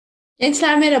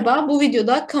Gençler merhaba. Bu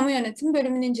videoda kamu yönetimi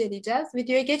bölümünü inceleyeceğiz.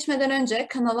 Videoya geçmeden önce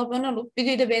kanala abone olup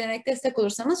videoyu da beğenerek destek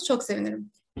olursanız çok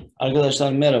sevinirim.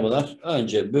 Arkadaşlar merhabalar.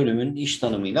 Önce bölümün iş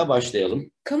tanımıyla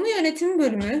başlayalım. Kamu yönetimi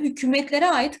bölümü, hükümetlere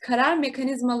ait karar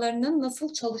mekanizmalarının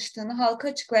nasıl çalıştığını halka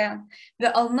açıklayan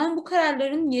ve alınan bu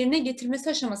kararların yerine getirmesi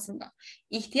aşamasında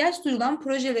ihtiyaç duyulan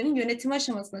projelerin yönetimi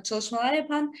aşamasında çalışmalar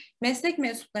yapan meslek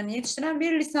mensuplarını yetiştiren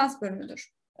bir lisans bölümüdür.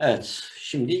 Evet,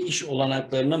 şimdi iş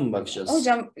olanaklarına mı bakacağız?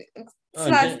 Hocam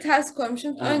slide'ı ters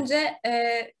koymuşum. Ha. Önce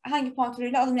hangi puan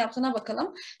türüyle alım yaptığına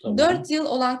bakalım. Tamam. 4 yıl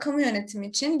olan kamu yönetimi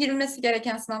için girilmesi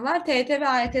gereken sınavlar TYT ve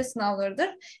AYT sınavlarıdır.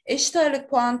 Eşit ağırlık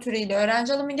puan türüyle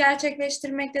öğrenci alımı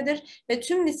gerçekleştirmektedir ve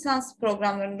tüm lisans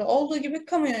programlarında olduğu gibi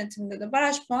kamu yönetiminde de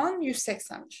baraj puan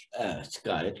 180'dir. Evet,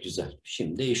 gayet güzel.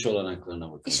 Şimdi iş olanaklarına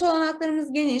bakalım. İş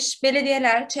olanaklarımız geniş.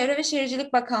 Belediyeler, Çevre ve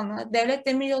Şehircilik Bakanlığı, Devlet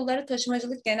Demiryolları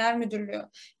Taşımacılık Genel Müdürlüğü,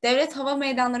 Devlet Hava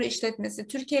Meydanları İşletmesi,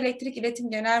 Türkiye Elektrik İletim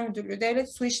Genel Müdürlüğü,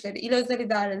 Devlet Su İşleri, İl Özel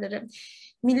İdareleri,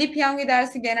 Milli Piyango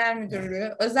İdaresi Genel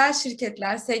Müdürlüğü, özel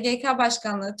şirketler, SGK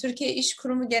Başkanlığı, Türkiye İş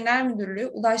Kurumu Genel Müdürlüğü,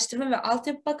 Ulaştırma ve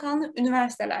Altyapı Bakanlığı,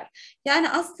 üniversiteler. Yani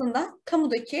aslında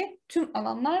kamudaki tüm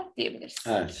alanlar diyebiliriz.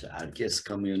 Evet, herkes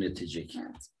kamu yönetecek.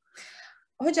 Evet.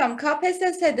 Hocam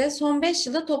KPSS'de son 5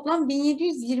 yılda toplam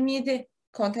 1727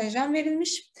 kontenjan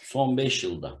verilmiş. Son 5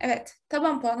 yılda. Evet.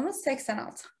 Taban puanımız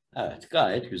 86. Evet,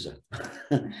 gayet güzel.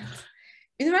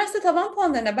 Üniversite taban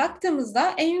puanlarına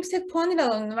baktığımızda en yüksek puan ile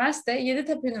alan üniversite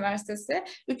Yeditepe Üniversitesi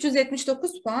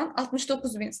 379 puan,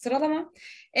 69.000 sıralama.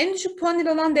 En düşük puan ile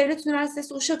alan Devlet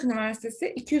Üniversitesi Uşak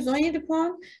Üniversitesi 217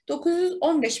 puan,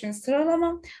 915.000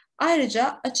 sıralama.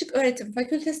 Ayrıca Açık Öğretim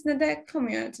Fakültesi'nde de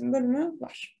kamu yönetimi bölümü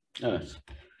var. Evet.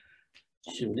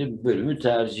 Şimdi bölümü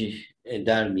tercih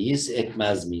eder miyiz,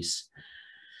 etmez miyiz?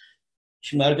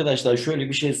 Şimdi arkadaşlar şöyle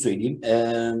bir şey söyleyeyim.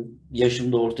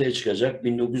 Yaşımda ortaya çıkacak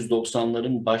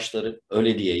 1990'ların başları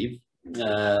öyle diyeyim.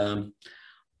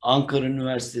 Ankara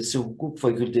Üniversitesi Hukuk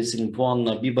Fakültesi'nin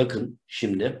puanına bir bakın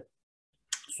şimdi.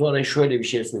 Sonra şöyle bir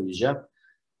şey söyleyeceğim.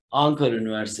 Ankara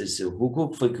Üniversitesi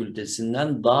Hukuk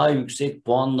Fakültesinden daha yüksek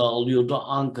puanla alıyordu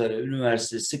Ankara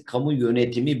Üniversitesi Kamu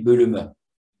Yönetimi Bölümü.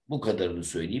 Bu kadarını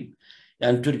söyleyeyim.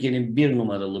 Yani Türkiye'nin bir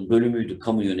numaralı bölümüydü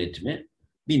kamu yönetimi.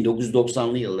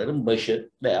 1990'lı yılların başı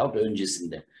veya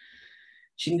öncesinde.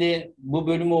 Şimdi bu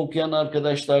bölümü okuyan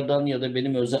arkadaşlardan ya da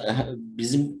benim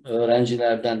bizim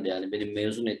öğrencilerden de yani benim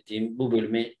mezun ettiğim bu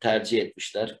bölümü tercih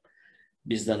etmişler.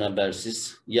 Bizden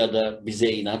habersiz ya da bize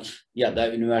inat ya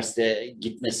da üniversiteye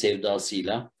gitme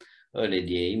sevdasıyla öyle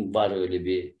diyeyim. Var öyle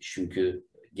bir çünkü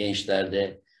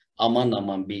gençlerde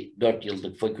aman bir 4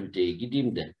 yıllık fakülteye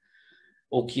gideyim de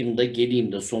okuyayım da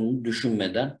geleyim de sonunu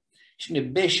düşünmeden.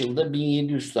 Şimdi 5 yılda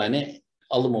 1700 tane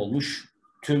alım olmuş.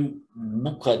 Tüm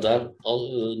bu kadar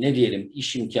ne diyelim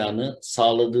iş imkanı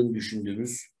sağladığını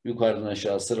düşündüğümüz yukarıdan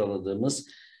aşağı sıraladığımız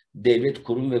devlet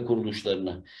kurum ve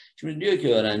kuruluşlarına. Şimdi diyor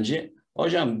ki öğrenci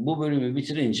hocam bu bölümü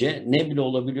bitirince ne bile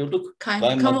olabiliyorduk?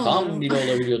 Kaymakam bile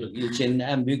olabiliyorduk. İlçenin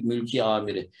en büyük mülki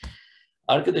amiri.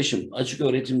 Arkadaşım açık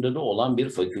öğretimde de olan bir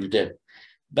fakülte.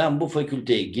 Ben bu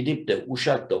fakülteye gidip de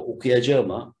Uşak'ta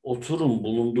okuyacağıma oturum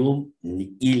bulunduğum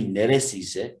il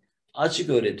neresiyse açık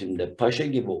öğretimde paşa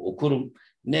gibi okurum.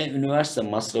 Ne üniversite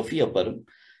masrafı yaparım.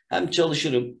 Hem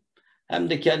çalışırım hem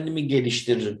de kendimi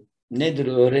geliştiririm. Nedir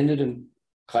öğrenirim.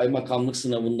 Kaymakamlık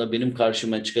sınavında benim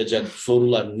karşıma çıkacak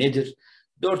sorular nedir?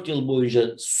 4 yıl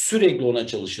boyunca sürekli ona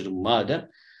çalışırım madem.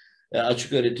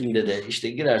 Açık öğretimde de işte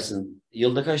girersin.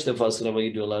 Yılda kaç defa sınava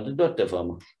gidiyorlardı? 4 defa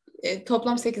mı?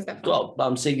 Toplam 8 defa.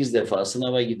 Toplam 8 defa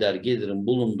sınava gider gelirim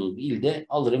bulunduğum ilde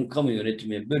alırım kamu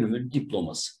yönetimi bölümü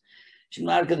diploması.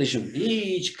 Şimdi arkadaşım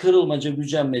hiç kırılmaca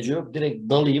gücenmece yok. Direkt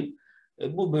dalayım.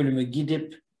 Bu bölümü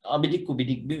gidip abidik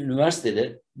gubidik bir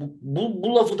üniversitede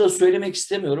bu lafı da söylemek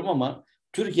istemiyorum ama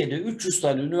Türkiye'de 300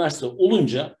 tane üniversite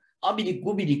olunca abidik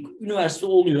gubidik üniversite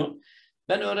oluyor.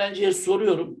 Ben öğrenciye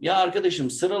soruyorum. Ya arkadaşım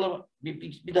sıralama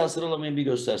bir daha sıralamayı bir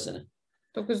göstersene.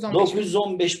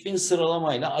 915 bin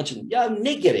sıralamayla açın. Ya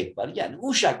ne gerek var? Yani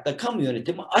Uşak'ta kamu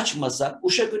yönetimi açmasak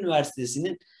Uşak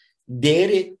Üniversitesi'nin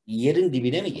değeri yerin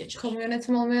dibine mi geçer? Kamu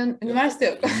yönetimi olmayan üniversite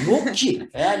yok. Yok ki.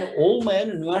 Yani olmayan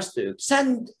üniversite yok.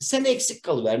 Sen eksik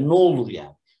kalıver ne olur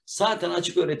yani. Zaten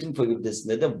açık öğretim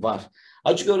fakültesinde de var.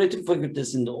 Açık öğretim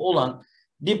fakültesinde olan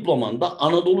diploman da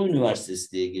Anadolu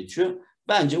Üniversitesi diye geçiyor.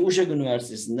 Bence Uşak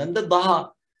Üniversitesi'nden de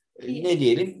daha ne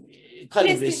diyelim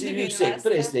kalibresi yüksek,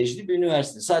 prestijli bir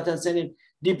üniversite. Zaten senin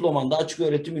diplomanda Açık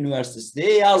Öğretim Üniversitesi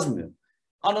diye yazmıyor.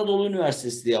 Anadolu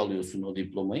Üniversitesi diye alıyorsun o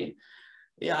diplomayı.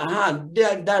 Ya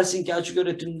dersin ki açık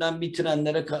öğretimden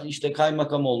bitirenlere işte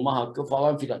kaymakam olma hakkı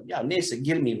falan filan. Ya neyse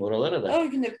girmeyeyim oralara da.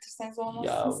 Örgünde bitirseniz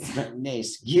olmazsınız. Ya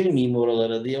neyse girmeyeyim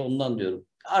oralara diye ondan diyorum.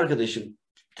 Arkadaşım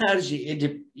tercih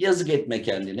edip yazık etme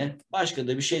kendine. Başka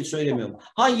da bir şey söylemiyorum.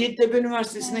 Ha, Yeditepe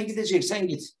Üniversitesi'ne gideceksen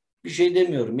git. Bir şey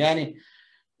demiyorum. Yani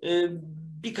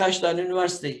birkaç tane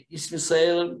üniversite ismi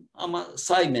sayarım ama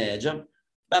saymayacağım.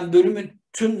 Ben bölümü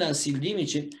tümden sildiğim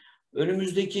için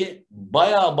önümüzdeki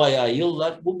baya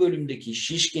yıllar bu bölümdeki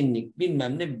şişkinlik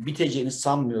bilmem ne biteceğini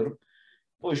sanmıyorum.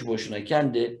 Boş boşuna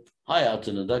kendi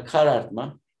hayatını da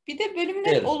karartma. Bir de bölümün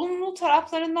hep Evet. olumlu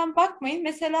taraflarından bakmayın.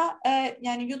 Mesela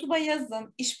yani YouTube'a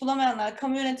yazın, iş bulamayanlar,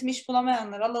 kamu yönetimi iş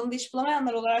bulamayanlar, alanında iş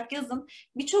bulamayanlar olarak yazın.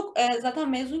 Birçok zaten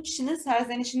mezun kişinin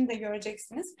serzenişini de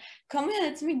göreceksiniz. Kamu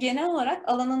yönetimi genel olarak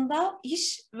alanında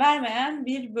iş vermeyen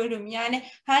bir bölüm. Yani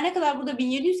her ne kadar burada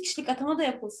 1700 kişilik atama da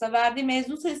yapılsa, verdiği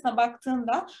mezun sayısına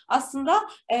baktığında aslında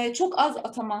çok az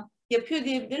atama yapıyor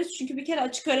diyebiliriz. Çünkü bir kere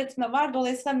açık öğretimde var.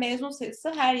 Dolayısıyla mezun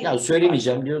sayısı her yıl Ya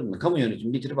söylemeyeceğim diyorum da kamu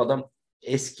yönetimi bitirip adam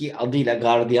eski adıyla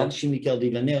gardiyan, şimdiki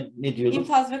adıyla ne diyordum?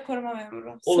 İnfaz ve koruma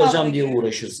memuru. Olacağım diye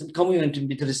uğraşırsın. Kamu yönetimi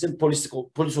bitirirsin,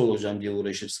 polis olacağım diye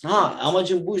uğraşırsın. Ha,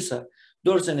 amacın buysa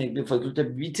 4 senelik bir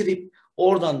fakülte bitirip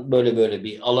oradan böyle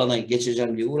bir alana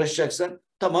geçeceğim diye uğraşacaksan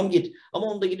tamam git. Ama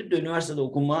onda gidip de üniversitede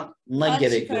okumana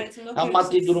gerek yok. Ha,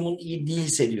 maddi durumun iyi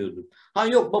değilse diyordum. Ha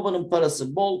yok, babanın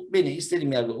parası bol, beni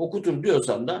istediğim yerde okutur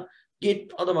diyorsan da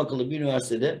git adam akıllı bir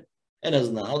üniversitede, en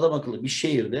azından adam akıllı bir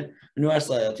şehirde,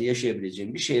 üniversite hayatı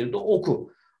yaşayabileceğin bir şehirde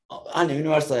oku. Hani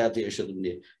üniversite hayatı yaşadım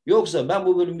diye. Yoksa ben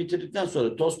bu bölümü bitirdikten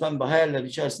sonra toz pembe hayaller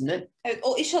içerisinde evet,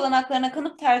 o iş olanaklarına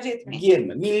kanıp tercih etmeyin.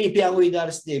 girme. Milli Piyango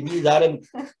İdaresi diye bir idare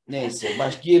neyse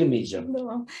girmeyeceğim.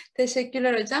 Tamam.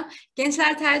 Teşekkürler hocam.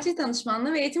 Gençler tercih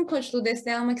danışmanlığı ve eğitim koçluğu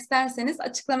desteği almak isterseniz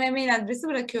açıklamaya mail adresi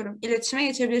bırakıyorum. İletişime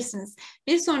geçebilirsiniz.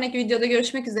 Bir sonraki videoda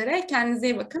görüşmek üzere. Kendinize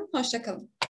iyi bakın. Hoşça kalın.